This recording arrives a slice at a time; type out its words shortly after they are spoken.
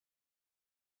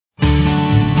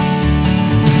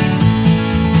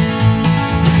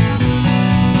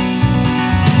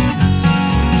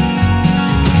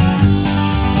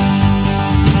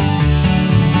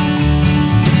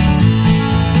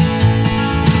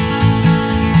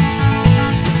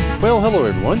Well, hello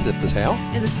everyone, this is Hal.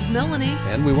 And this is Melanie.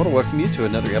 And we want to welcome you to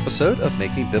another episode of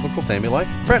Making Biblical Family Life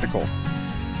Practical.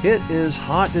 It is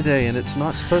hot today, and it's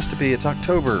not supposed to be. It's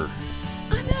October.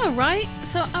 I know, right?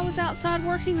 So I was outside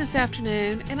working this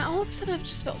afternoon, and all of a sudden I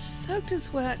just felt soaked in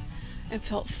sweat and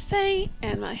felt faint,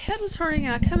 and my head was hurting,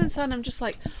 and I come inside and I'm just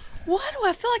like, why do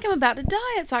I feel like I'm about to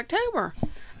die? It's October.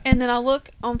 And then I look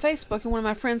on Facebook, and one of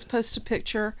my friends posts a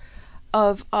picture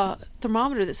of a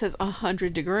thermometer that says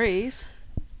 100 degrees.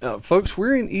 Folks,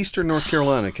 we're in eastern North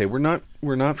Carolina, okay? We're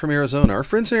not from Arizona. Our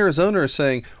friends in Arizona are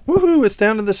saying, woohoo, it's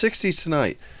down in the 60s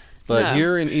tonight. But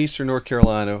Here in eastern North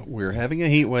Carolina, we're having a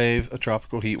heat wave, a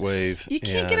tropical heat wave. You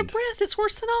can't get a breath. It's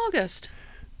worse than August.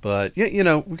 But, yeah, you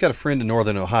know, we've got a friend in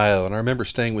northern Ohio, and I remember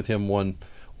staying with him one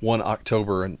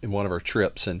October in one of our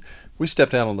trips, and we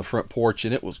stepped out on the front porch,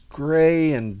 and it was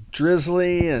gray and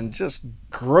drizzly and just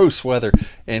gross weather.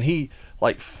 And he,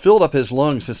 filled up his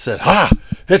lungs and said,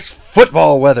 it's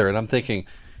football weather. And I'm thinking,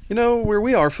 you know, where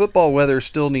we are, football weather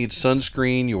still needs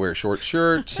sunscreen. You wear short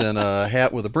shirts and a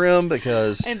hat with a brim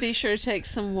because... And be sure to take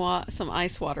some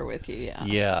ice water with you, yeah.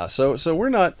 Yeah, so we're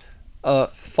not...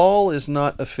 fall is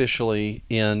not officially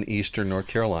in eastern North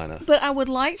Carolina. But I would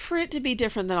like for it to be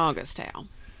different than August, Al.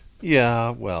 Yeah,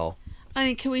 well... I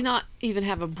mean, can we not even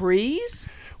have a breeze?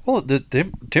 Well, the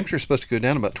temperature is supposed to go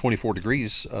down about 24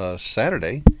 degrees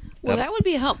Saturday. Well, that would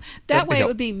be a help. That way it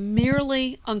would be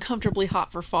merely uncomfortably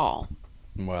hot for fall.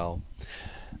 Well,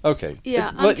 okay.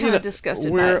 Yeah, I'm kind of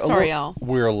disgusted by it. Sorry, Al.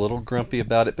 We're a little grumpy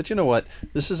about it, but you know what?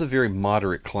 This is a very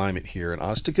moderate climate here, and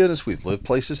honest to goodness, we've lived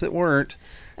places that weren't.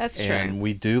 That's true. And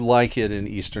we do like it in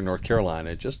eastern North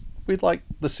Carolina. We'd like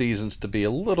the seasons to be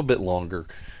a little bit longer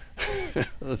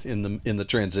in the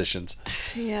transitions.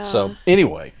 Yeah. So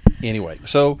anyway,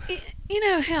 so you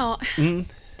know, Hal,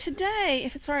 today,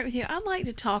 if it's all right with you, I'd like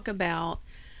to talk about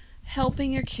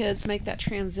helping your kids make that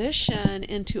transition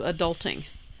into adulting,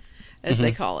 as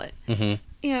they call it. Mm-hmm.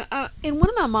 You know, in one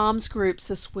of my mom's groups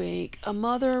this week, a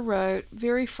mother wrote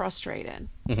very frustrated,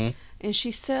 and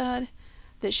she said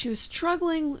that she was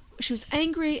struggling. She was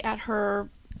angry at her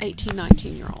 18,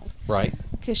 19-year-old. Right.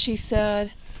 Because she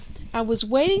said, I was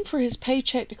waiting for his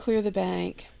paycheck to clear the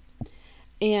bank,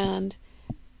 and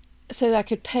so that I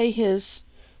could pay his,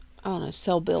 I don't know,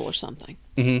 cell bill or something,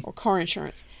 or car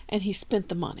insurance, and he spent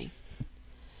the money.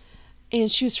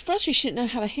 And she was frustrated. She didn't know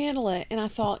how to handle it. And I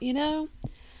thought, you know,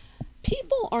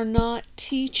 people are not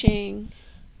teaching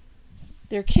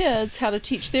their kids how to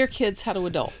teach their kids how to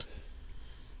adult.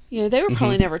 You know, they were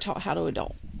probably never taught how to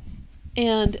adult.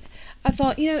 And I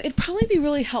thought, you know, it'd probably be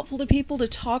really helpful to people to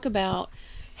talk about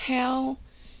how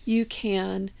you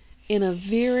can, in a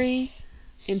very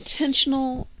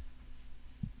intentional,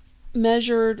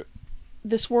 measured,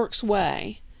 this works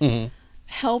way,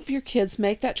 help your kids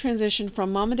make that transition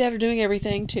from mom and dad are doing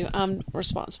everything to I'm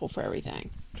responsible for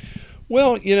everything.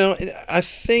 Well, you know, I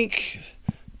think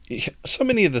so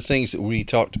many of the things that we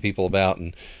talk to people about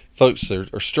and folks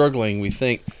that are struggling, we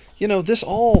think, you know, this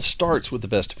all starts with the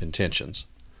best of intentions.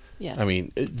 Yes. I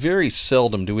mean, very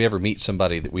seldom do we ever meet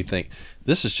somebody that we think,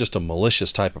 this is just a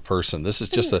malicious type of person. This is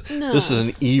just this is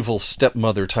an evil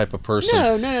stepmother type of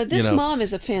person. No. This mom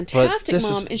is a fantastic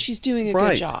mom, and she's doing a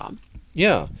good job.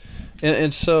 Yeah.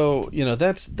 And so, you know,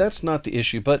 that's not the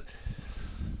issue. But,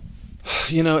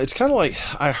 you know, it's kind of like,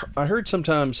 I heard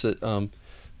sometimes that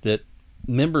that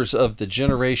members of the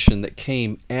generation that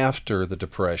came after the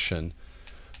Depression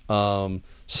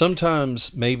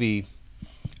sometimes maybe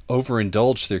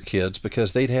overindulge their kids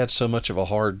because they'd had so much of a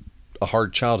hard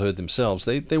childhood themselves.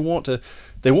 They want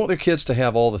their kids to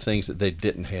have all the things that they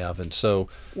didn't have, and so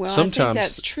sometimes I think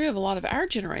that's true of a lot of our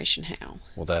generation, Hal.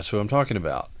 Well, that's who I'm talking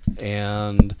about,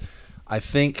 and I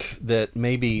think that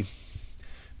maybe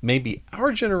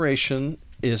our generation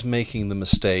is making the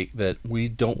mistake that we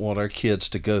don't want our kids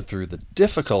to go through the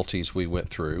difficulties we went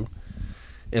through.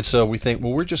 And so we think,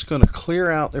 well, we're just going to clear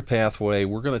out their pathway.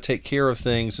 We're going to take care of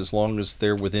things as long as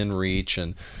they're within reach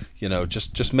and, you know,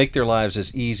 just make their lives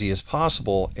as easy as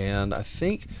possible. And I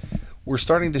think we're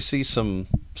starting to see some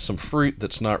fruit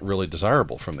that's not really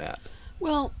desirable from that.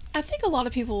 Well, I think a lot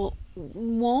of people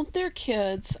want their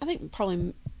kids, I think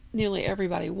probably nearly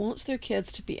everybody wants their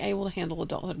kids to be able to handle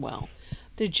adulthood well.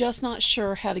 They're just not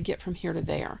sure how to get from here to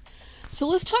there. So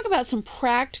let's talk about some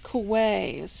practical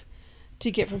ways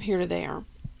to get from here to there.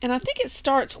 And I think it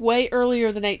starts way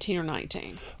earlier than 18 or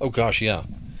 19. Oh, gosh, yeah.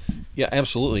 Yeah,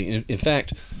 absolutely. In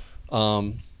fact,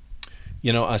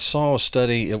 you know, I saw a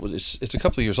study, it's a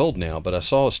couple of years old now, but I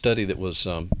saw a study that was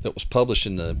published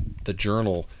in the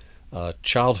journal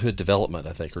Childhood Development,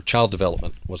 I think, or Child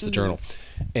Development was the journal.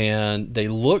 And they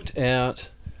looked at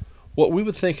what we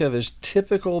would think of as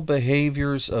typical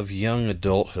behaviors of young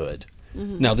adulthood.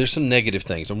 Now, there's some negative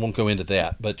things. I won't go into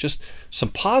that, but just some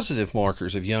positive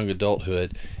markers of young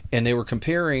adulthood. And they were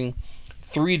comparing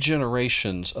 3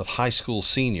 generations of high school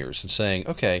seniors and saying,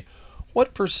 okay,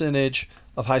 what percentage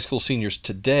of high school seniors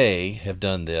today have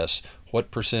done this?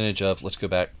 What percentage of, let's go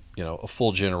back, a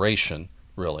full generation,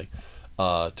 really,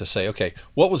 to say, okay,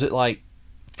 what was it like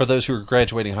for those who are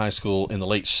graduating high school in the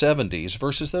late 70s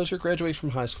versus those who are graduating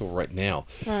from high school right now?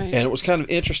 Right. And it was kind of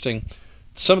interesting.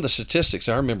 Some of the statistics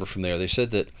I remember from there, they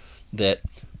said that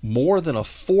more than a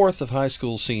fourth of high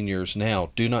school seniors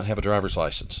now do not have a driver's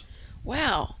license.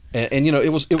 Wow. And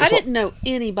it was I didn't know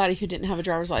anybody who didn't have a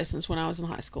driver's license when I was in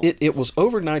high school. It was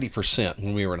over 90%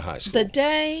 when we were in high school. The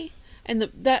day, and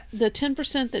the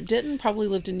 10% that didn't probably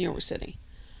lived in New York City.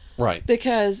 Right.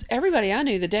 Because everybody I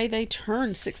knew, the day they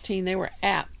turned 16, they were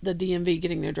at the DMV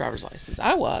getting their driver's license.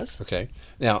 I was. Okay.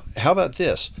 Now, how about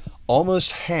this?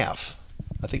 Almost half,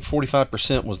 I think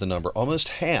 45% was the number, almost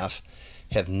half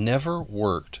have never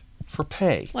worked for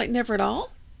pay. Like never at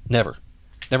all? Never.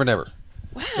 Never.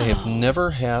 Wow. They have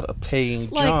never had a paying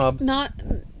like job. No,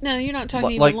 you're not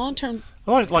talking like, even long-term.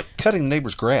 Like cutting the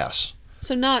neighbor's grass.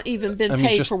 So not even been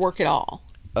paid for work at all?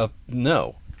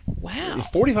 No. Wow.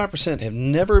 45% have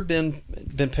never been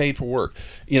paid for work.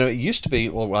 It used to be,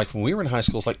 like when we were in high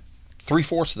school, it's like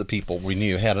 3/4 of the people we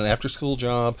knew had an after-school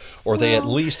job, or they at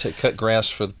least had cut grass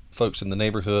for the folks in the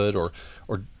neighborhood, or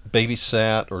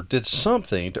babysat, or did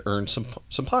something to earn some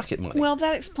pocket money. Well,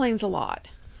 that explains a lot.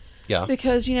 Yeah.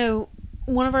 Because,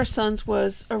 one of our sons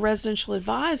was a residential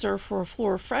advisor for a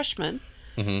floor of freshmen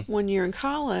 1 year in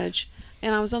college,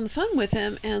 and I was on the phone with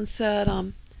him and said,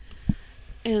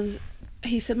 and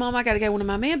he said, Mom, I got to go. One of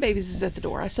my man babies is at the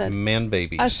door. I said, Man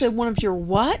babies. I said, one of your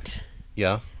what?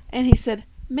 Yeah. And he said,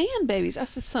 man babies. I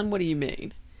said, son, what do you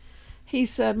mean? He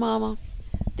said, Mama,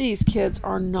 these kids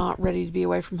are not ready to be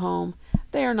away from home.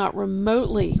 They are not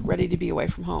remotely ready to be away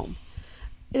from home.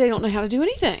 They don't know how to do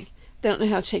anything. They don't know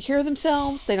how to take care of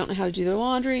themselves. They don't know how to do their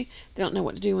laundry. They don't know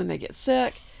what to do when they get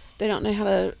sick. They don't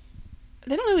know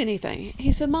anything.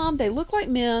 He said, Mom, they look like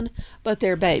men, but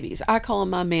they're babies. I call them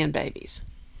my man babies.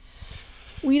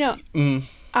 Well,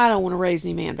 I don't want to raise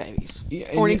any man babies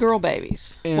or any girl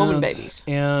babies, woman babies.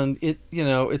 And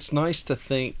it's nice to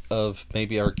think of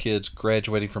maybe our kids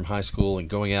graduating from high school and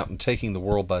going out and taking the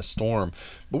world by storm.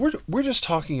 But we're just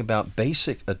talking about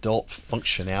basic adult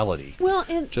functionality. Well,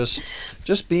 and just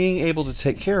being able to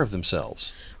take care of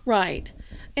themselves. Right.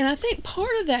 And I think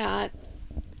part of that,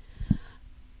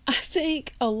 I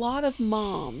think a lot of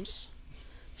moms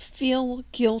feel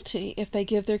guilty if they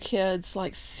give their kids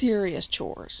like serious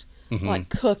chores, like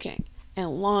cooking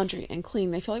and laundry and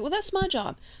cleaning. They feel like, well, that's my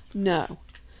job. No,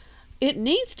 it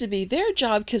needs to be their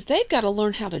job because they've got to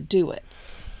learn how to do it.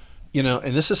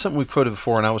 And this is something we've quoted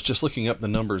before, and I was just looking up the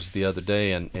numbers the other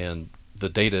day, and the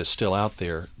data is still out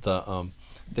there.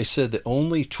 They said that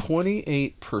only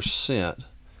 28%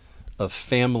 of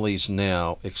families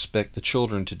now expect the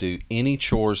children to do any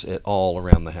chores at all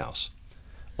around the house.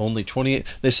 Only 28.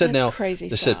 They said That's now. crazy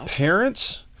They stuff.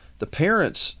 said the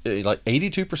parents, like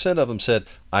 82% of them said,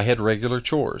 I had regular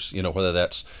chores. Whether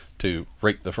that's to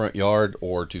rake the front yard,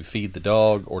 or to feed the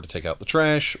dog, or to take out the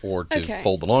trash, or to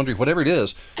fold the laundry, whatever it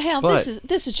is. Hell, but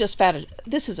this is just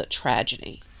this is a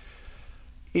tragedy.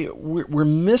 We're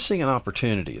missing an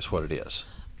opportunity, is what it is.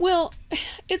 Well,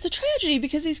 it's a tragedy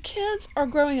because these kids are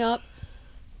growing up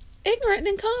ignorant and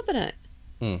incompetent.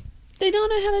 They don't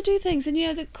know how to do things. And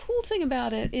the cool thing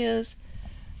about it is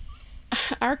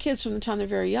our kids, from the time they're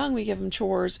very young, we give them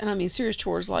chores, and I mean serious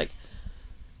chores, like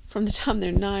from the time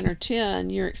they're 9 or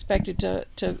 10, you're expected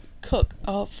to cook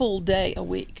a full day a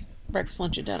week, breakfast,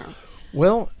 lunch, and dinner.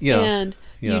 Well, yeah. And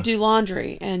you do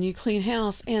laundry and you clean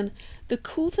house. And the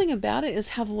cool thing about it is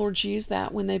how the Lord's used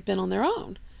that when they've been on their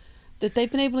own. That they've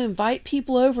been able to invite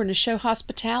people over and to show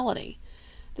hospitality.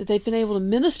 That they've been able to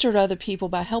minister to other people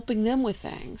by helping them with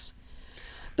things.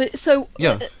 But so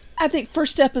I think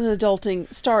first step in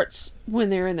adulting starts when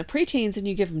they're in the preteens and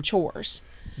you give them chores.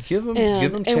 Give them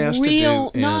tasks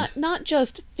to do. Not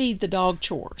just feed the dog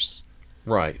chores.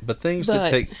 Right, but things that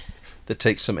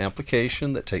take some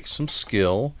application, that take some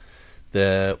skill,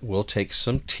 that will take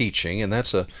some teaching, and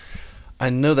I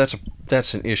know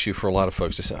that's an issue for a lot of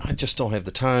folks. They say, I just don't have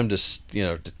the time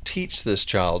to teach this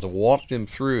child, to walk them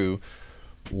through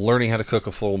learning how to cook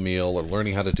a full meal, or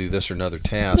learning how to do this or another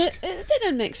task. But that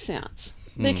doesn't make sense,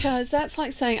 because that's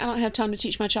like saying I don't have time to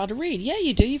teach my child to read. Yeah,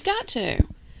 you do. You've got to.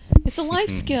 It's a life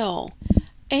skill.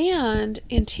 And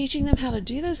in teaching them how to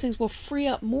do those things will free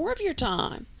up more of your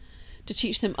time to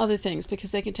teach them other things, because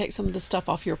they can take some of the stuff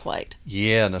off your plate.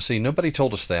 Yeah, now see, nobody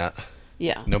told us that.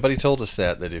 Yeah. Nobody told us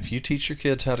that if you teach your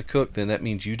kids how to cook, then that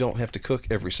means you don't have to cook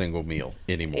every single meal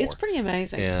anymore. It's pretty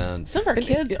amazing. And some of our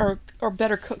kids are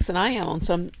better cooks than I am on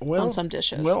some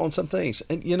dishes. Well, on some things.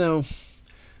 And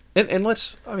and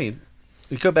let's, we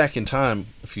go back in time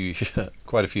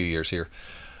quite a few years here.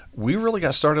 We really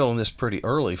got started on this pretty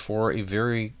early for a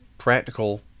very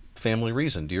practical family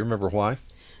reason. Do you remember why?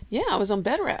 Yeah, I was on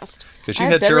bed rest. Because you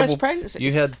had terrible pregnancies.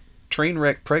 You had train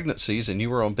wreck pregnancies, and you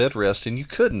were on bed rest, and you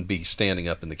couldn't be standing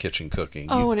up in the kitchen cooking.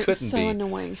 Oh, and it was so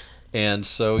annoying. And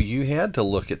so you had to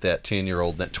look at that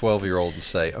 10-year-old, that 12-year-old, and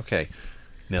say, okay,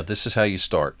 now this is how you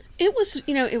start. It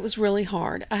was really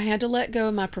hard. I had to let go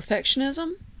of my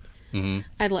perfectionism. Mm-hmm.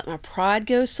 I'd let my pride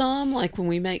go some, like when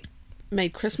we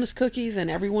made Christmas cookies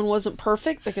and everyone wasn't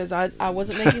perfect because I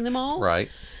wasn't making them all. Right.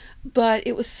 But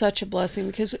it was such a blessing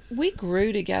because we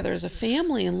grew together as a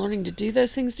family and learning to do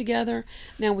those things together.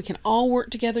 Now we can all work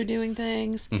together doing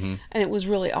things. Mm-hmm. And it was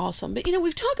really awesome. But,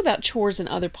 we've talked about chores in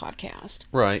other podcasts.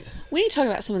 Right. We need to talk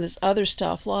about some of this other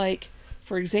stuff. Like,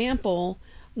 for example,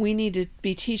 we need to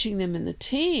be teaching them in the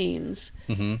teens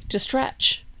mm-hmm. to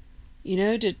stretch,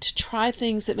 to try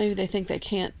things that maybe they think they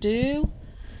can't do.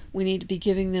 We need to be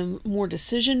giving them more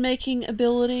decision-making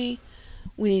ability.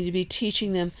 We need to be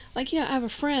teaching them, like, I have a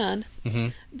friend mm-hmm.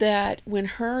 that when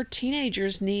her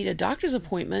teenagers need a doctor's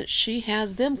appointment, she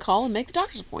has them call and make the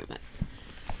doctor's appointment.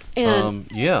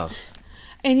 And yeah.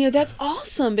 And that's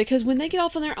awesome because when they get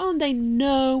off on their own, they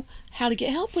know how to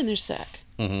get help when they're sick.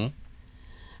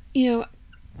 Mm-hmm.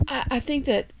 I think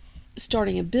that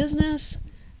starting a business,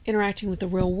 interacting with the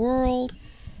real world,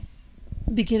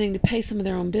 beginning to pay some of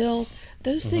their own bills,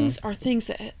 those mm-hmm. things are things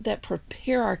that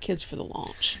prepare our kids for the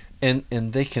launch. And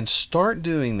they can start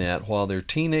doing that while they're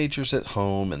teenagers at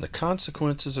home, and the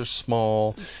consequences are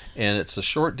small, and it's a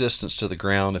short distance to the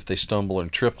ground if they stumble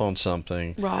and trip on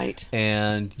something. Right.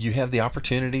 And you have the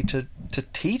opportunity to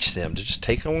teach them, to just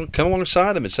come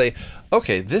alongside them and say,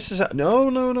 okay, this is no,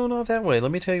 not that way.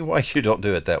 Let me tell you why you don't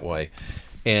do it that way.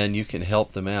 And you can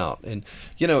help them out. And,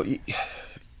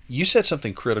 you said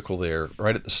something critical there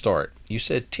right at the start. You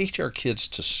said teach our kids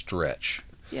to stretch.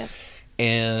 Yes.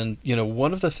 And,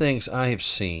 one of the things I have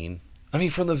seen,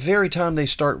 from the very time they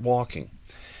start walking,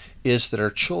 is that our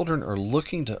children are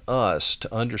looking to us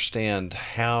to understand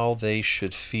how they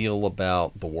should feel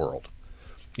about the world.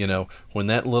 When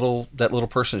that little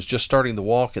person is just starting to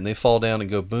walk and they fall down and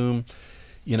go boom,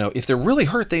 if they're really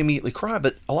hurt, they immediately cry.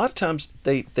 But a lot of times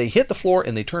they hit the floor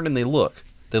and they turn and they look.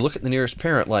 They look at the nearest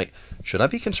parent like, should I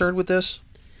be concerned with this?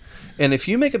 And if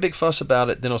you make a big fuss about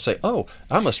it, then they'll say, oh,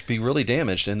 I must be really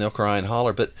damaged, and they'll cry and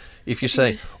holler. But if you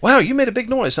say, wow, you made a big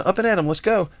noise, now up and at them, let's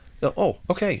go. Oh,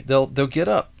 okay, they'll get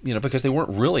up, because they weren't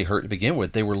really hurt to begin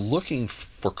with. They were looking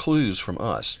for clues from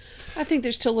us. I think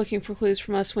they're still looking for clues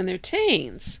from us when they're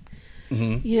teens.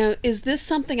 Mm-hmm. Is this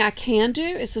something I can do?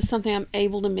 Is this something I'm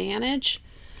able to manage?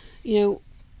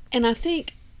 And I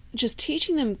think just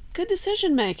teaching them good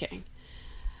decision making.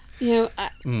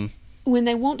 When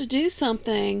they want to do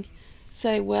something,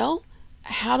 say, well,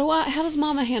 how does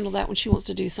Mama handle that when she wants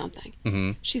to do something?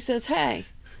 Mm-hmm. She says, hey,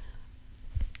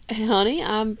 honey,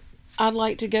 I'd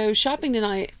like to go shopping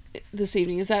tonight, this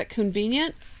evening. Is that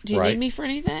convenient? Do you need me for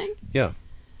anything? Yeah,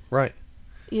 right.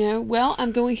 Well,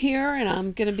 I'm going here and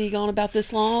I'm going to be gone about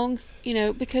this long,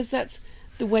 because that's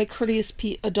the way courteous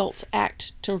adults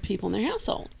act toward people in their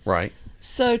household. Right.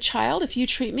 So, child, if you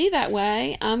treat me that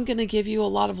way, I'm going to give you a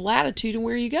lot of latitude in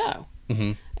where you go.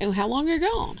 Mm-hmm. And how long you're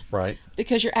gone. Right.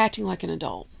 Because you're acting like an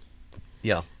adult.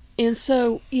 Yeah. And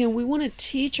so, we want to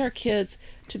teach our kids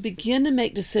to begin to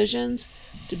make decisions,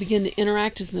 to begin to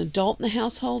interact as an adult in the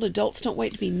household. Adults don't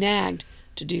wait to be nagged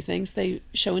to do things. They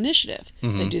show initiative.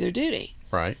 Mm-hmm. They do their duty.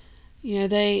 Right.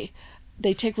 They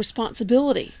take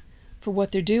responsibility for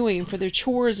what they're doing and for their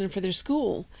chores and for their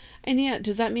school. And yet,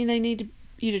 does that mean they need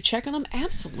you to check on them?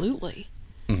 Absolutely.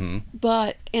 Mm-hmm.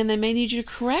 And they may need you to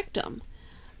correct them.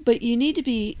 But you need to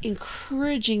be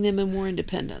encouraging them in more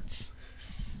independence.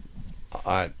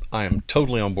 I am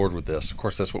totally on board with this. Of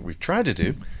course, that's what we've tried to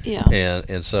do. Yeah.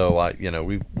 And so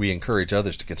we encourage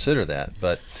others to consider that.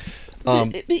 But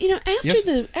after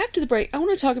the break, I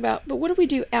want to talk about, but what do we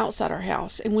do outside our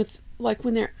house? And with, like,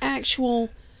 when they're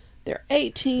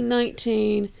 18,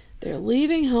 19, they're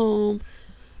leaving home,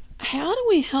 how do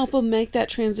we help them make that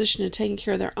transition to taking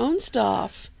care of their own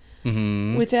stuff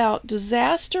mm-hmm. without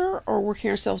disaster or working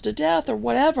ourselves to death or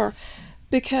whatever?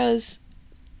 Because,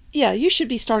 you should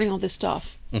be starting all this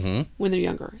stuff mm-hmm. when they're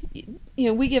younger.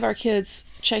 We give our kids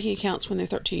checking accounts when they're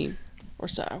 13 or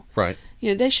so. Right.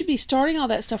 They should be starting all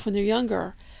that stuff when they're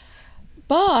younger.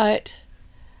 But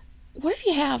what if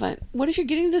you haven't? What if you're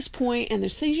getting to this point and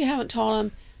there's things you haven't taught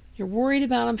them You're worried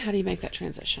about them. How do you make that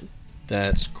transition?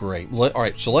 That's great. All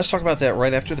right, so let's talk about that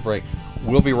right after the break.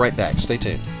 We'll be right back. Stay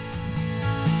tuned.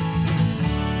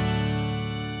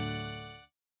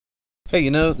 Hey,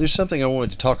 there's something I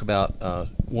wanted to talk about,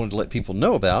 wanted to let people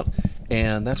know about,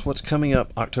 and that's what's coming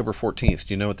up October 14th.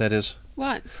 Do you know what that is?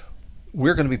 What?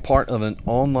 We're going to be part of an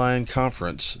online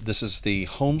conference. This is the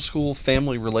Homeschool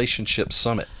Family Relationship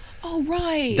Summit. Oh,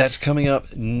 right. That's coming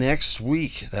up next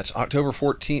week. That's October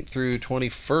 14th through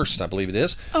 21st, I believe it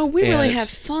is. Oh, we really had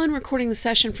fun recording the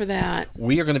session for that.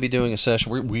 We are going to be doing a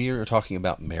session. We are talking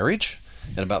about marriage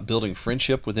and about building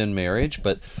friendship within marriage,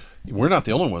 but we're not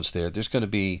the only ones there. There's going to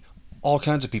be all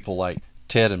kinds of people like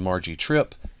Ted and Margie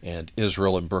Tripp and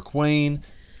Israel and Brooke Wayne.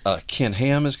 Ken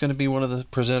Ham is going to be one of the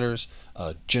presenters.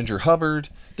 Ginger Hubbard.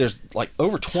 There's like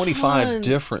over 25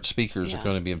 different speakers are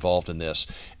going to be involved in this.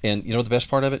 And the best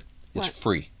part of it? It's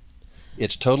free.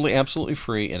 It's totally, absolutely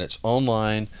free, and it's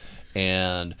online.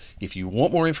 And if you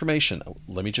want more information,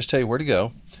 let me just tell you where to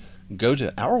go. Go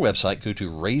to our website. Go to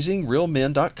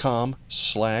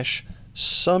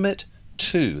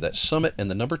raisingrealmen.com/summit2. That's summit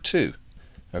and the number 2.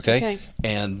 Okay?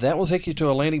 And that will take you to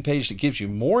a landing page that gives you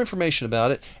more information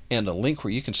about it and a link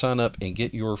where you can sign up and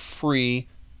get your free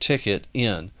ticket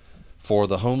in for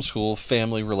the Homeschool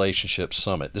Family Relationship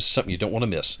Summit. This is something you don't want to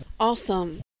miss.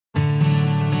 Awesome.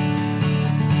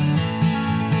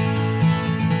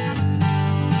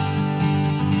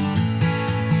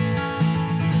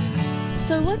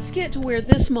 So let's get to where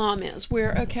this mom is,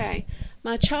 where, okay,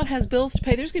 my child has bills to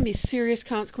pay. There's going to be serious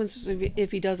consequences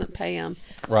if he doesn't pay them.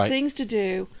 Right. Things to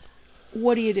do.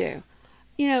 What do you do?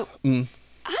 I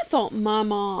thought my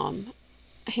mom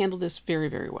handled this very,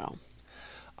 very well.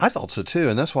 I thought so too,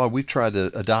 and that's why we've tried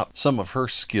to adopt some of her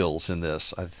skills in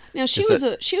this. Now she was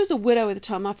a widow at the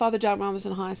time. My father died when I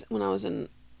was in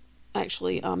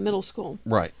middle school.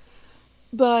 Right.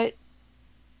 But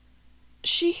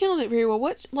she handled it very well.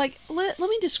 Let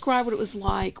me describe what it was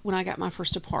like when I got my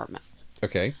first apartment.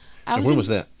 Okay. And when was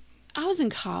that? I was in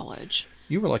college.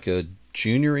 You were like a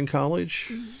junior in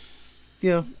college?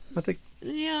 Yeah, I think.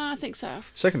 Yeah, I think so.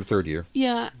 Second or third year.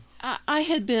 Yeah, I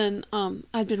had been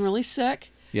I'd been really sick.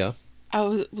 Yeah.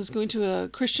 I was going to a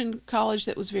Christian college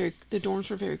that was the dorms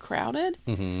were very crowded,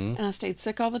 and I stayed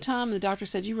sick all the time. And the doctor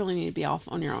said, you really need to be off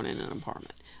on your own in an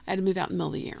apartment. I had to move out in the middle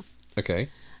of the year. Okay.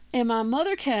 And my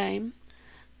mother came,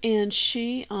 and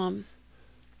she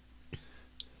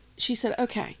said,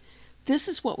 okay, this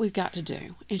is what we've got to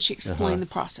do. And she explained the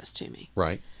process to me.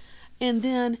 Right. And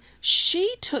then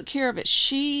she took care of it.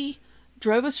 She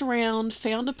drove us around,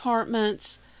 found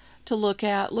apartments to looked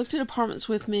at apartments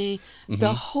with me,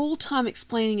 the whole time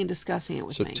explaining and discussing it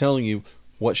with me. So telling you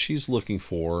what she's looking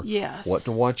for, yes, what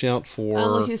to watch out for. I'm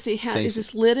looking to see how is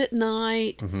this lit at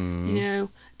night.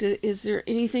 Is there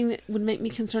anything that would make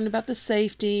me concerned about the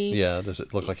safety? Yeah, does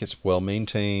it look like it's well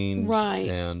maintained? Right.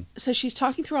 And so she's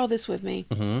talking through all this with me.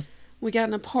 We got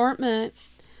an apartment.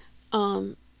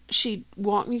 She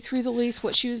walked me through the lease,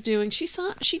 what she was doing. She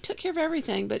took care of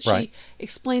everything, but she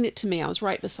explained it to me. I was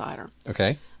right beside her.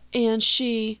 Okay. And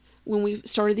when we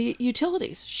started the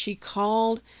utilities, she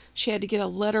called. She had to get a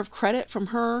letter of credit from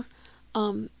her.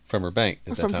 From her bank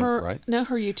at that time, right? No,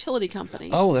 her utility company.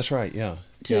 Oh, that's right, yeah.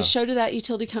 To show to that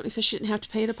utility company so she didn't have to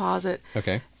pay a deposit.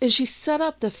 Okay. And she set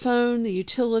up the phone, the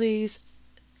utilities,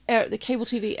 the cable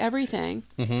TV, everything.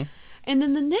 And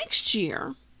then the next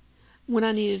year, when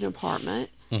I needed an apartment,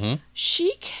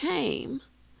 she came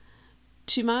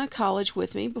to my college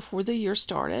with me before the year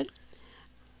started,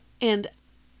 and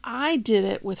I did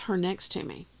it with her next to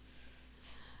me.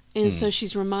 And so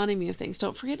she's reminding me of things.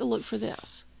 Don't forget to look for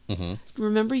this.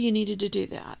 Remember you needed to do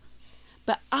that.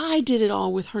 But I did it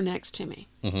all with her next to me.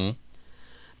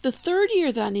 The third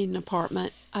year that I needed an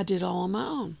apartment, I did it all on my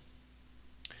own.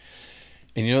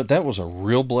 And that was a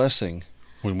real blessing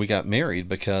when we got married,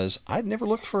 because I'd never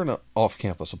looked for an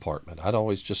off-campus apartment. I'd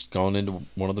always just gone into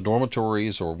one of the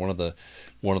dormitories or one of the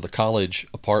college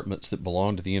apartments that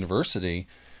belonged to the university.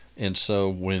 And so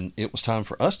when it was time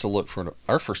for us to look for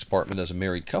our first apartment as a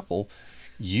married couple,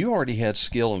 you already had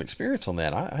skill and experience on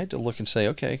that. I had to look and say,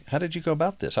 okay, how did you go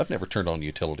about this? I've never turned on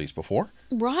utilities before.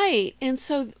 Right. And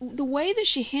so the way that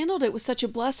she handled it was such a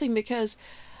blessing, because,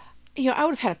 I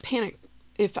would have had a panic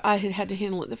if I had had to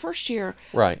handle it the first year.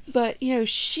 Right. But,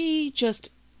 she just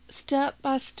step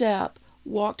by step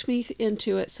walked me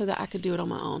into it so that I could do it on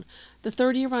my own. The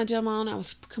third year when I did it on my own, I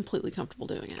was completely comfortable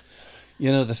doing it.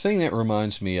 The thing that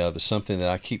reminds me of is something that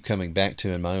I keep coming back to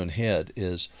in my own head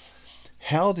is,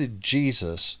 how did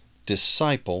Jesus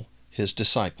disciple his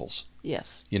disciples?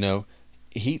 Yes.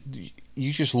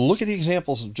 you just look at the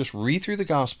examples and just read through the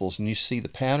Gospels, and you see the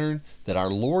pattern that our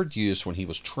Lord used when he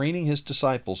was training his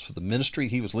disciples for the ministry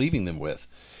he was leaving them with.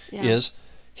 Yeah. Is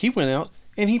he went out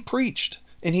and he preached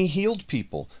and he healed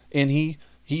people and he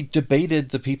debated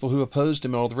the people who opposed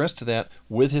him and all the rest of that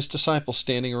with his disciples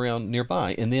standing around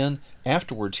nearby. And then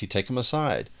afterwards he'd take them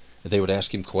aside. They would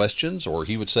ask him questions, or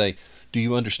he would say, "Do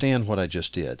you understand what I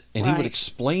just did?" And he would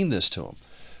explain this to them.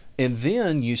 And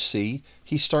then you see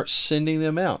he starts sending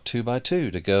them out 2 by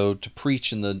 2 to go to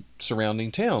preach in the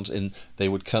surrounding towns. And they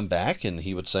would come back and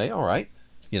he would say, "All right,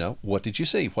 what did you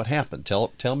see? What happened?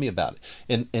 Tell me about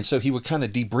it." And so he would kind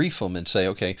of debrief them and say,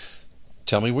 "Okay,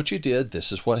 tell me what you did.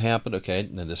 This is what happened. Okay,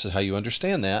 and this is how you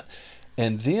understand that."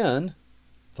 And then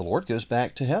the Lord goes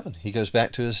back to heaven. He goes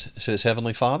back to his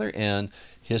heavenly Father, and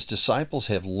his disciples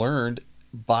have learned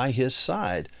by his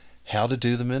side how to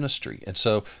do the ministry. And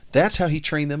so that's how he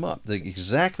trained them up,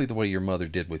 exactly the way your mother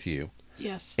did with you.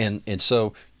 Yes. And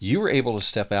so you were able to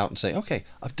step out and say, "Okay,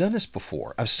 I've done this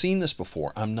before. I've seen this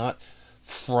before. I'm not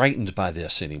frightened by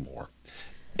this anymore."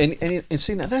 And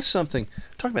see, now that's something,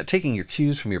 talking about taking your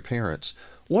cues from your parents.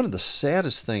 One of the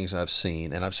saddest things I've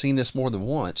seen, and I've seen this more than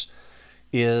once,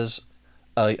 is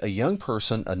a young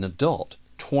person, an adult,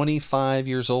 25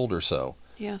 years old or so,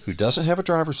 Yes. who doesn't have a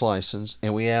driver's license,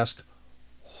 and we ask,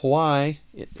 why,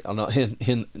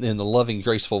 in the loving,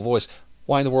 graceful voice,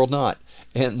 "Why in the world not?"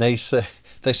 And they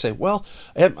say, "Well,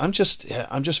 I'm just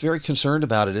very concerned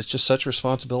about it. It's just such a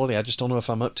responsibility. I just don't know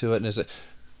if I'm up to it." And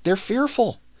they're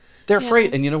fearful. They're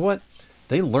afraid. And you know what?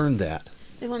 They learned that.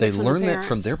 They learned that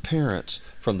from their parents,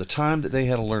 from the time that they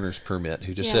had a learner's permit,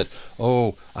 who just said,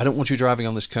 "Oh, I don't want you driving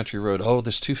on this country road. Oh,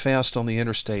 this is too fast on the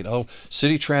interstate. Oh,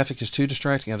 city traffic is too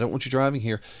distracting. I don't want you driving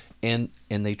here." And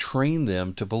they trained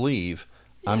them to believe,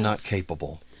 "I'm not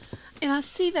capable." And I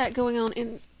see that going on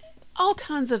in all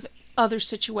kinds of other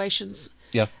situations.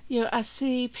 Yeah. I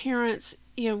see parents,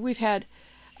 we've had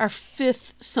our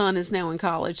 5th son is now in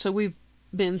college, so we've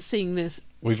been seeing this.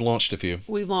 We've launched a few.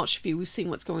 We've seen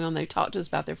what's going on. They talk to us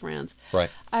about their friends.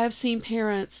 Right. I have seen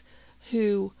parents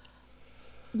who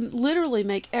literally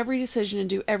make every decision and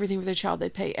do everything for their child. They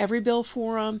pay every bill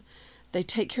for them. They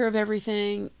take care of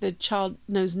everything. The child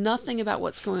knows nothing about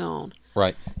what's going on.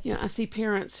 Right. I see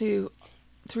parents who,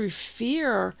 through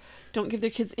fear, don't give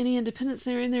their kids any independence.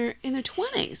 They're in their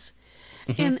 20s.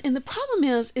 Mm-hmm. And the problem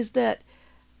is that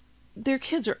their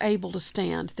kids are able to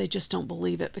stand. They just don't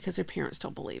believe it because their parents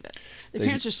don't believe it. Their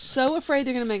parents are so afraid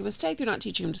they're going to make a mistake. They're not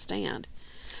teaching them to stand.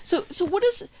 So what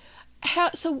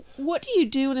do you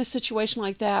do in a situation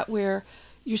like that where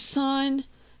your son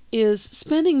is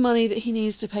spending money that he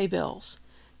needs to pay bills?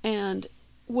 And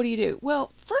what do?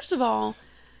 Well, first of all,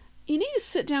 you need to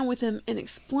sit down with him and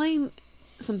explain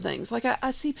some things. Like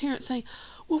I see parents saying,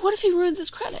 "Well, what if he ruins his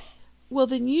credit?" Well,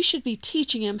 then you should be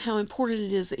teaching him how important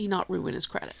it is that he not ruin his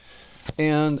credit.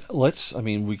 And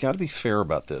we got to be fair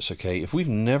about this, okay? If we've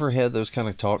never had those kind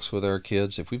of talks with our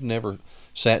kids, if we've never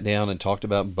sat down and talked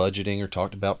about budgeting or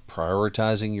talked about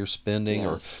prioritizing your spending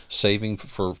or saving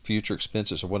for future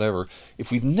expenses or whatever,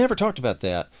 if we've never talked about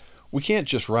that, we can't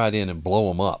just ride in and blow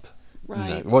them up.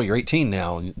 Right. Well, you're 18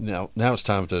 now, and now it's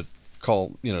time to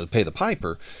call, to pay the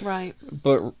piper. Right.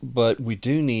 But we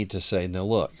do need to say, "Now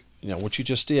look, what you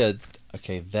just did,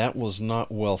 okay, that was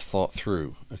not well thought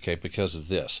through, okay, because of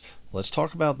this. Let's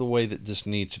talk about the way that this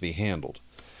needs to be handled."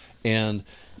 And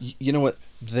you know what?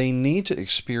 They need to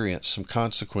experience some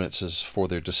consequences for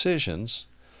their decisions,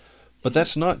 but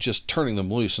that's not just turning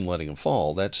them loose and letting them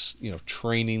fall. That's,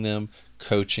 training them,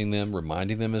 coaching them,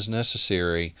 reminding them as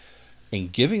necessary,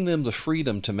 and giving them the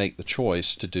freedom to make the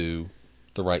choice to do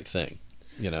the right thing,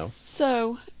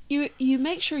 So you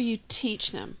make sure you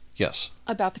teach them. Yes.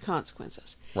 About the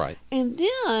consequences. Right. And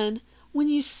then when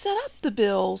you set up the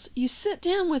bills, you sit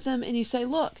down with them and you say,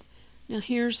 "Look, now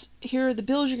here are the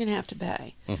bills you're going to have to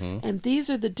pay. Mm-hmm. And these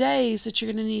are the days that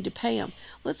you're going to need to pay them.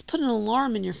 Let's put an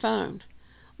alarm in your phone.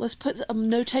 Let's put a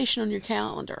notation on your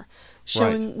calendar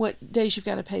showing what days you've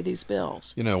got to pay these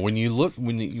bills." When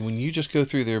you just go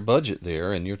through their budget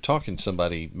there, and you're talking to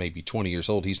somebody maybe 20 years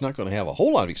old, he's not going to have a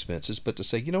whole lot of expenses, but to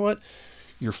say, "You know what?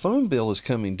 Your phone bill is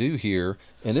coming due here,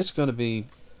 and it's going to be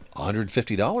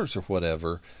 $150 or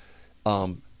whatever.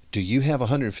 Do you have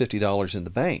 $150 in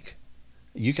the bank?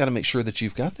 You got to make sure that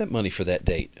you've got that money for that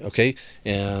date, okay?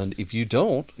 And if you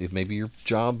don't, if maybe your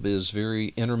job is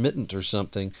very intermittent or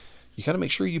something, you got to make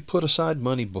sure you put aside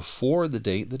money before the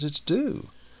date that it's due."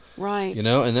 Right.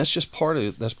 And that's just part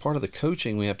of the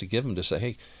coaching we have to give them, to say,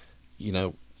 "Hey,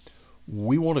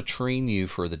 we want to train you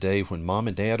for the day when mom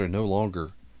and dad are no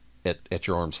longer at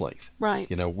your arm's length. Right.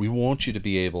 You know, we want you to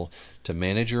be able to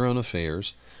manage your own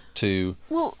affairs, to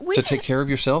Well, take care of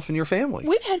yourself and your family.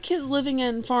 We've had kids living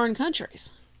in foreign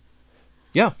countries.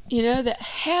 Yeah. You know, that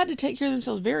had to take care of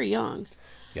themselves very young.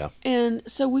 Yeah. And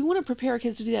so we want to prepare our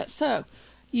kids to do that. So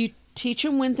you teach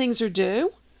them when things are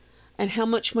due and how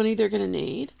much money they're going to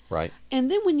need. Right. And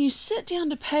then when you sit down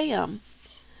to pay them,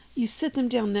 you sit them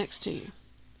down next to you.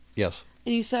 Yes.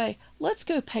 And you say, let's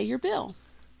go pay your bill.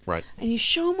 Right. And you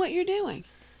show them what you're doing.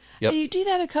 Yep. And you do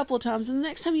that a couple of times. And the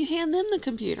next time you hand them the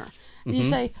computer. And you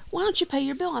say, why don't you pay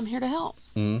your bill? I'm here to help.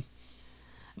 Mm-hmm.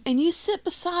 And you sit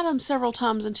beside them several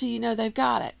times until you know they've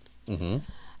got it. Mm-hmm.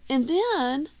 And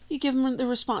then you give them the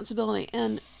responsibility.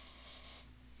 And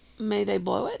may they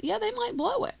blow it? Yeah, they might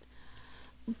blow it.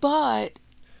 But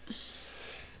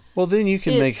well, then you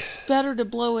can it's better to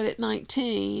blow it at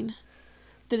 19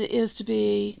 than it is to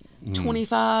be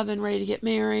 25 and ready to get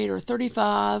married, or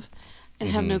 35 and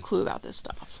have no clue about this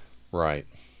stuff. Right.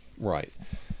 Right.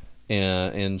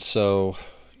 And so,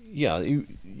 yeah,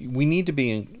 we need to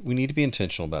be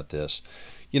intentional about this.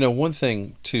 You know, one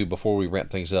thing too, before we wrap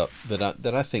things up,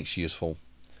 that I think is useful,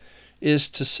 is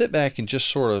to sit back and just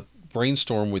sort of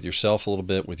brainstorm with yourself a little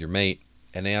bit, with your mate,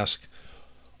 and ask,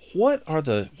 what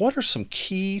are some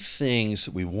key things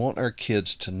that we want our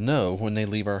kids to know when they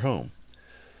leave our home?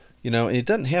 You know, and it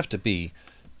doesn't have to be,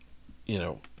 you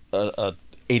know, a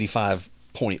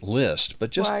 85-point list,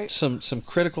 but just Right. some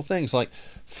critical things. Like,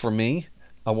 for me,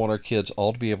 I want our kids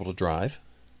all to be able to drive.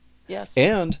 Yes.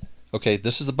 And, okay,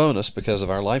 this is a bonus because of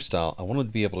our lifestyle. I want them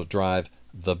to be able to drive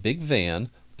the big van,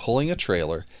 pulling a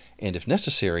trailer, and if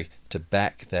necessary, to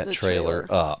back that The trailer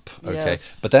trailer. up. Okay.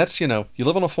 Yes. But that's, you know, you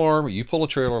live on a farm, you pull a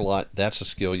trailer a lot, that's a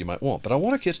skill you might want. But I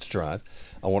want our kids to drive.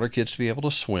 I want our kids to be able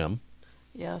to swim.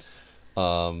 Yes.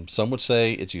 Some would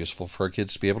say it's useful for our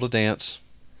kids to be able to dance.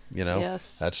 You know,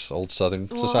 Yes. that's old Southern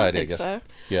Well, society, I I think guess. so.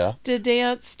 Yeah. To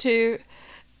dance, to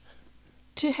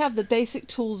have the basic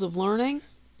tools of learning,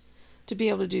 to be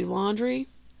able to do laundry,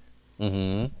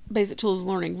 Mm-hmm. basic tools of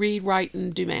learning, read, write,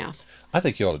 and do math. I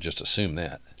think you ought to just assume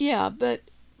that. Yeah, but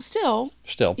still,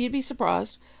 you'd be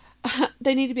surprised.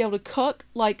 They need to be able to cook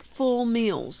like full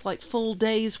meals, like full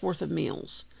days worth of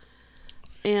meals,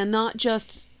 and not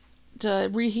just to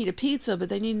reheat a pizza, but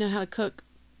they need to know how to cook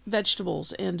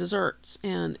vegetables and desserts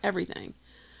and everything.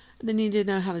 They need to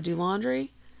know how to do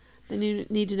laundry. They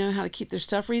need to know how to keep their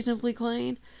stuff reasonably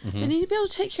clean. They need to be able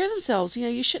to take care of themselves. You know,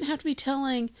 you shouldn't have to be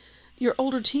telling your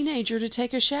older teenager to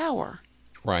take a shower.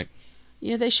 Right.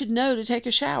 You know, they should know to take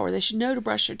a shower. They should know to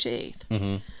brush their teeth.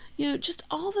 Mm-hmm. You know, just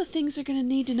all the things they're going to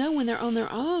need to know when they're on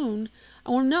their own.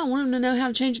 I want them to know how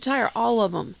to change a tire. All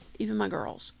of them, even my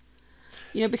girls.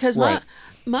 You know, because Right.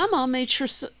 my mom made sure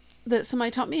that somebody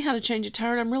taught me how to change a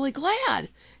tire, and I'm really glad.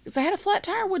 Because I had a flat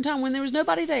tire one time when there was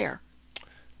nobody there.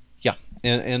 Yeah.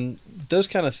 And those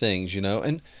kind of things, you know,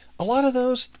 and a lot of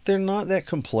those, they're not that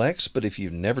complex, but if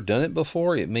you've never done it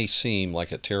before, it may seem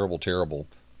like a terrible, terrible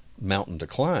mountain to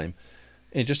climb.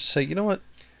 And just to say, you know what?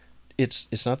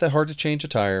 It's not that hard to change a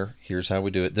tire. Here's how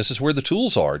we do it. This is where the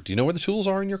tools are. Do you know where the tools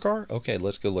are in your car? Okay,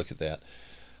 let's go look at that.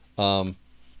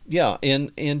 Yeah,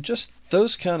 and just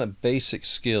those kind of basic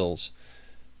skills.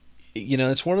 You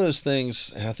know, it's one of those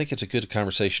things, and I think it's a good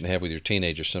conversation to have with your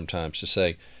teenagers sometimes, to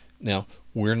say, now,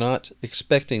 we're not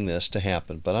expecting this to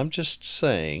happen, but I'm just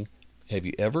saying, have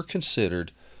you ever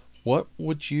considered what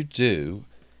would you do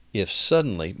if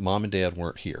suddenly mom and dad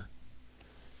weren't here?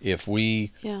 If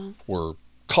we were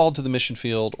called to the mission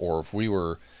field, or if we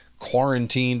were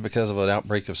quarantined because of an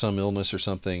outbreak of some illness or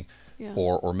something,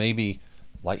 or maybe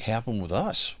like happened with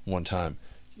us one time.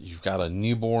 You've got a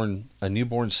newborn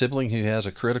sibling who has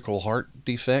a critical heart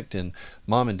defect, and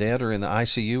mom and dad are in the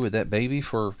ICU with that baby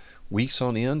for weeks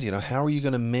on end. You know, how are you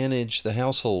going to manage the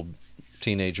household,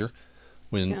 teenager,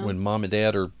 when mom and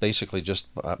dad are basically just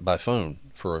by phone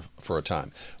for a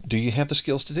time? Do you have the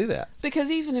skills to do that? Because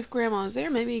even if grandma's there,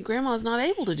 maybe grandma's not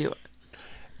able to do it.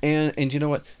 And you know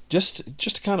what? Just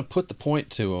to kind of put the point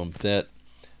to them that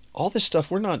all this stuff,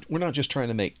 we're not just trying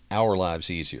to make our lives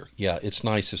easier. Yeah, it's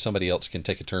nice if somebody else can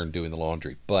take a turn doing the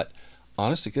laundry, but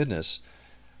honest to goodness,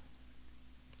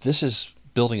 this is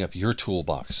building up your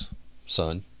toolbox,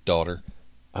 son, daughter.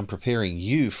 I'm preparing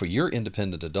you for your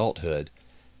independent adulthood.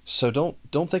 So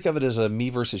don't think of it as a me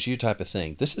versus you type of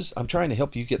thing. I'm trying to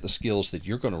help you get the skills that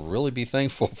you're going to really be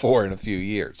thankful for in a few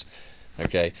years.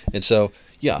 Okay? And so,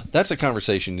 yeah, that's a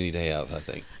conversation you need to have, I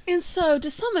think. And so,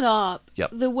 to sum it up,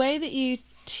 Yep. the way that you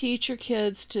teach your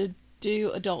kids to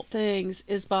do adult things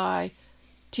is by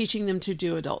teaching them to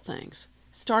do adult things.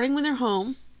 Starting when they're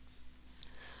home,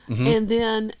 And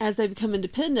then as they become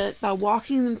independent, by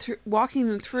walking them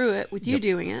through it with you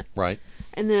doing it, right,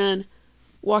 and then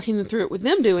walking them through it with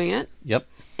them doing it, yep,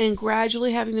 and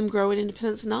gradually having them grow in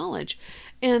independence and knowledge.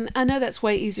 And I know that's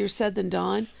way easier said than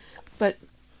done, but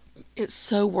it's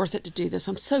so worth it to do this.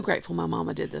 I'm so grateful my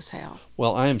mama did this, Hal.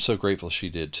 Well, I am so grateful she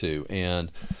did too.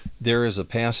 And there is a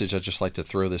passage I'd just like to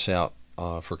throw this out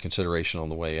for consideration on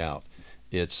the way out.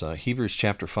 It's Hebrews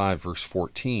chapter 5, verse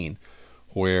 14,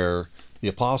 where the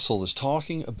apostle is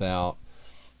talking about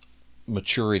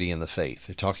maturity in the faith.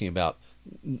 They're talking about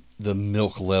the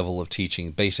milk level of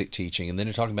teaching, basic teaching, and then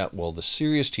they're talking about, well, the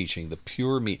serious teaching, the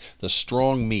pure meat, the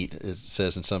strong meat, it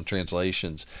says in some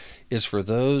translations, is for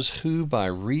those who by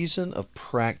reason of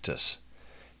practice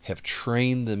have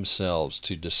trained themselves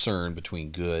to discern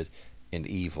between good and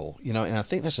evil. And I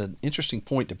think that's an interesting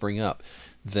point to bring up,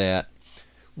 that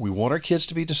we want our kids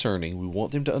to be discerning. We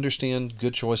want them to understand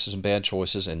good choices and bad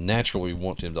choices, and naturally we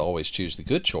want them to always choose the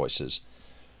good choices.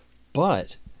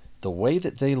 But the way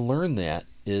that they learn that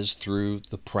is through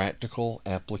the practical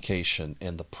application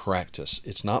and the practice.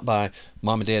 It's not by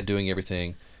mom and dad doing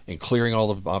everything and clearing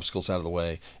all the obstacles out of the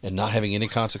way and not having any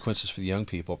consequences for the young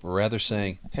people, but rather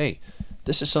saying, hey,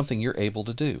 this is something you're able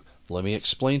to do. Let me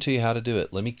explain to you how to do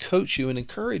it. Let me coach you and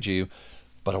encourage you,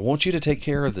 but I want you to take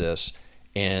care of this.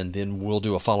 And then we'll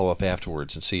do a follow-up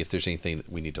afterwards and see if there's anything that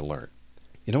we need to learn.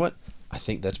 You know what? I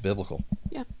think that's biblical.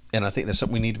 Yeah. And I think that's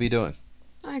something we need to be doing.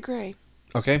 I agree.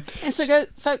 Okay? And so go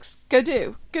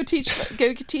teach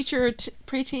your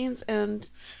preteens and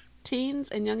teens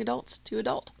and young adults to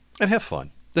adult. And have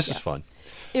fun. This is fun.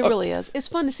 It really is. It's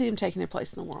fun to see them taking their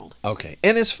place in the world. Okay.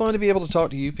 And it's fun to be able to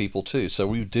talk to you people, too. So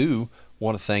we do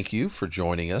want to thank you for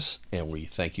joining us, and we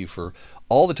thank you for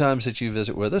all the times that you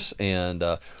visit with us, and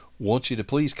want you to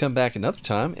please come back another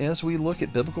time as we look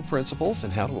at biblical principles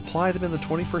and how to apply them in the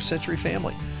 21st century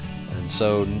family. And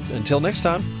so until next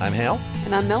time, I'm Hal.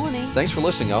 And I'm Melanie. Thanks for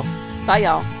listening, y'all. Bye,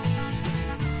 y'all.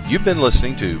 You've been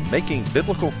listening to Making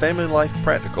Biblical Family Life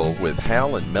Practical with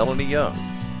Hal and Melanie Young.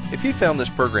 If you found this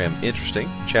program interesting,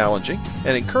 challenging,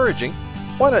 and encouraging,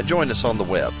 why not join us on the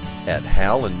web at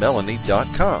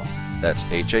halandmelanie.com. That's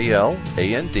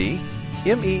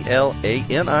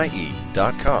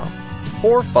HALANDMELANIE.com.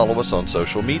 Or follow us on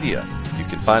social media. You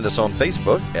can find us on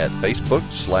Facebook at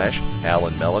Facebook/Hal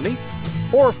and Melanie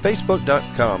or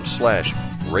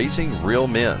Facebook.com/Raising Real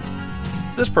Men.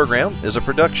 This program is a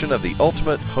production of the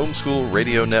Ultimate Homeschool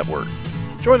Radio Network.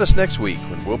 Join us next week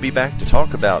when we'll be back to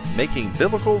talk about making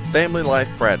biblical family life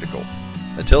practical.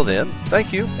 Until then,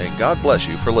 thank you and God bless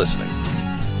you for listening.